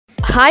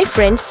Hi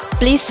friends,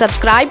 please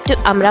subscribe to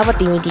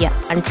Amaravathi Media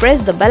and press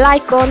the bell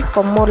icon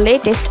for more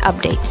latest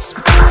updates.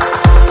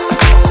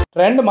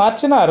 Trend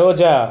మార్చిన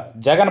రోజా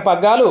జగన్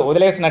పగ్గాలు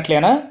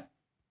వదిలేసినట్లేనా?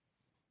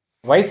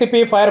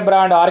 YCP fire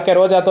brand RK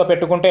రోజాతో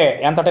పెట్టుకుంటే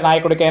ఎంతటి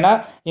నాయకుడికైనా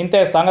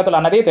ఇంతే సంగతులు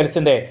అన్నది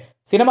తెలిసిందే.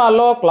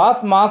 సినిమాల్లో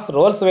క్లాస్ మాస్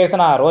రోల్స్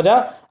వేసిన రోజా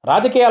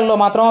రాజకీయాల్లో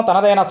మాత్రం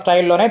తనదైన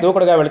స్టైల్లోనే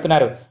దూకుడుగా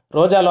వెళుతున్నారు.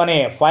 రోజాలోని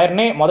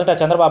ఫైర్ని మొదట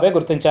చంద్రబాబే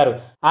గుర్తించారు.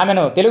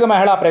 ఆమెను తెలుగు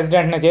మహిళా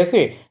ప్రెసిడెంట్ని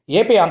చేసి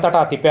ఏపీ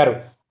అంతటా తిప్పారు.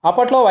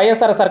 అప్పట్లో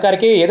వైఎస్ఆర్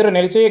సర్కార్కి ఎదురు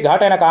నిలిచి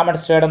ఘాటైన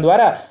కామెంట్స్ చేయడం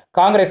ద్వారా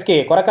కాంగ్రెస్కి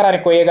కొరకరాని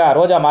కొయ్యగా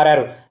రోజా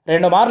మారారు.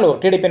 2 మార్లు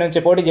టీడీపీ నుంచి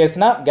పోటీ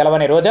చేసిన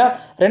గెలవని రోజా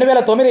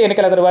 2009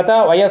 ఎన్నికల తరువాత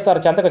వైఎస్ఆర్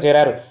చెంతకు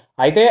చేరారు.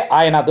 అయితే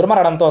ఆయన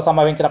దుర్మరణంతో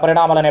సంభవించిన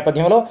పరిణామాల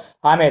నేపథ్యంలో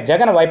ఆమె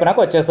జగన్ వైపునకు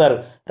వచ్చేశారు.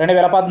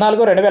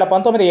 2014,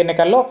 2019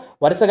 ఎన్నికల్లో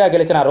వరుసగా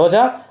గెలిచిన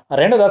రోజా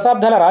 2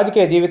 దశాబ్దాల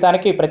రాజకీయ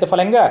జీవితానికి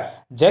ప్రతిఫలంగా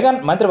జగన్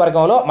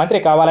మంత్రివర్గంలో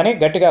మంత్రి కావాలని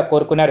గట్టిగా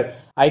కోరుకున్నారు.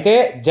 అయితే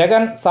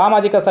జగన్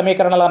సామాజిక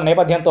సమీకరణల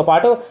నేపథ్యంతో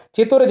పాటు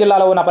చిత్తూరు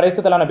జిల్లాలో ఉన్న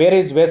పరిస్థితులను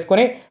బేరీజ్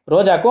వేసుకుని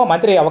రోజాకు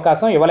మంత్రి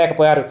అవకాశం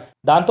ఇవ్వలేకపోయారు.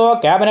 దాంతో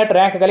కేబినెట్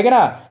ర్యాంక్ కలిగిన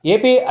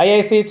ఏపీ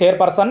ఐఐసి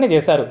చైర్పర్సన్ని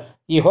చేశారు.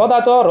 ఈ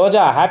హోదాతో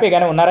రోజా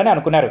హ్యాపీగానే ఉన్నారని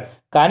అనుకున్నారు.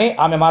 కానీ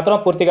ఆమె మాత్రం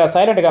పూర్తిగా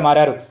సైలెంట్గా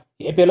మారారు.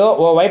 ఏపీలో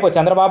ఓవైపు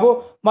చంద్రబాబు,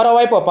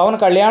 మరోవైపు పవన్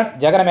కళ్యాణ్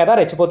జగన్ మీద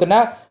రెచ్చిపోతున్న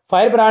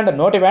ఫైర్ బ్రాండ్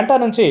నోటి వెంట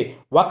నుంచి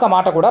ఒక్క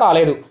మాట కూడా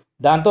రాలేదు.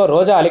 దాంతో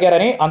రోజా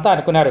అలిగారని అంతా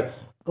అనుకున్నారు.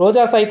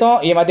 రోజా సైతం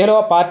ఈ మధ్యలో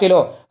పార్టీలో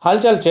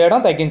హల్చల్ చేయడం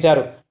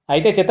తగ్గించారు.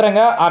 అయితే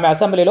చిత్రంగా ఆమె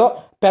అసెంబ్లీలో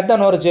పెద్ద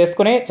నోరు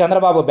చేసుకుని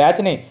చంద్రబాబు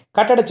బ్యాచ్ని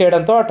కట్టడి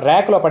చేయడంతో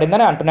ట్రాక్లో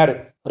పడిందని అంటున్నారు.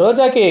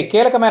 రోజాకి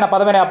కీలకమైన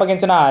పదవిని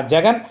అప్పగించిన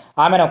జగన్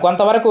ఆమెను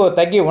కొంతవరకు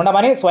తగ్గి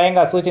ఉండమని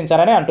స్వయంగా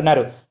సూచించారని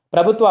అంటున్నారు.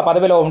 ప్రభుత్వ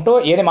పదవిలో ఉంటూ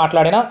ఏది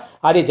మాట్లాడినా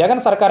అది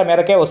జగన్ సర్కారు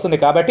మీదకే వస్తుంది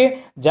కాబట్టి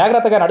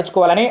జాగ్రత్తగా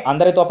నడుచుకోవాలని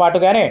అందరితో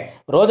పాటుగానే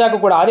రోజాకు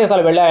కూడా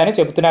ఆదేశాలు వెళ్ళాయని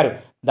చెబుతున్నారు.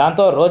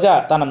 దాంతో రోజా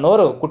తన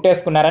నోరు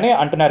కుట్టేసుకున్నారని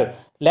అంటున్నారు.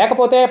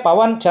 లేకపోతే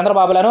పవన్,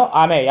 చంద్రబాబులను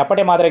ఆమె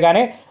ఎప్పటి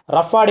మాదిరిగానే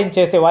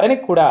రఫ్ఫాడించేసేవారని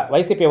కూడా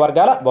వైసీపీ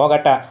వర్గాల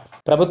బోగట్ట.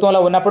 ప్రభుత్వంలో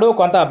ఉన్నప్పుడు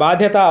కొంత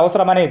బాధ్యత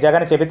అవసరమని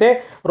జగన్ చెబితే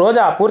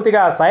రోజా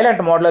పూర్తిగా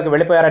సైలెంట్ మోడ్లోకి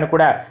వెళ్ళిపోయారని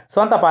కూడా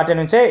సొంత పార్టీ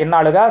నుంచే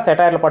ఇన్నాళ్లుగా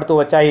సెటైర్లు పడుతూ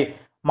వచ్చాయి.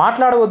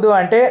 మాట్లాడవద్దు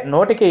అంటే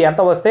నోటికి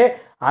ఎంత వస్తే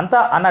అంత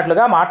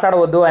అన్నట్లుగా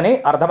మాట్లాడవద్దు అని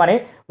అర్థమని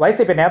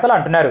వైసీపీ నేతలు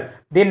అంటున్నారు.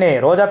 దీన్ని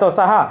రోజాతో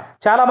సహా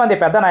చాలామంది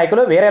పెద్ద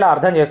నాయకులు వేరేలా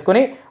అర్థం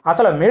చేసుకుని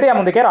అసలు మీడియా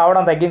ముందుకే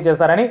రావడం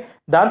తగ్గించేశారని,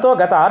 దాంతో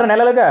గత 6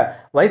 నెలలుగా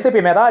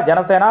వైసీపీ మీద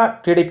జనసేన,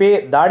 టీడీపీ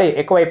దాడి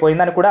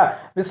ఎక్కువైపోయిందని కూడా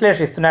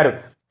విశ్లేషిస్తున్నారు.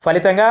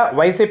 ఫలితంగా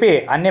వైసీపీ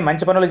అన్ని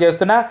మంచి పనులు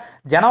చేస్తున్నా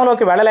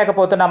జనంలోకి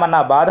వెళ్ళలేకపోతున్నామన్న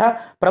బాధ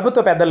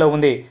ప్రభుత్వ పెద్దల్లో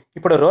ఉంది.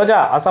 ఇప్పుడు రోజా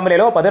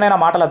అసెంబ్లీలో పదునైన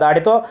మాటల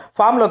దాడితో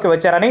ఫామ్లోకి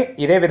వచ్చారని,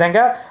 ఇదే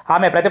విధంగా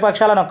ఆమె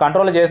ప్రతిపక్షాలను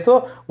కంట్రోల్ చేస్తూ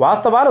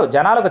వాస్తవాలు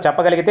జనాలకు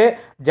చెప్పగలిగితే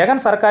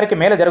జగన్ సర్కార్కి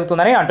మేలు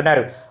జరుగుతుందని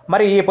అంటున్నారు.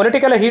 మరి ఈ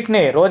పొలిటికల్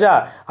హీట్ని రోజా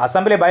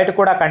అసెంబ్లీ బయట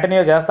కూడా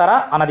కంటిన్యూ చేస్తారా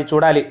అన్నది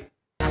చూడాలి.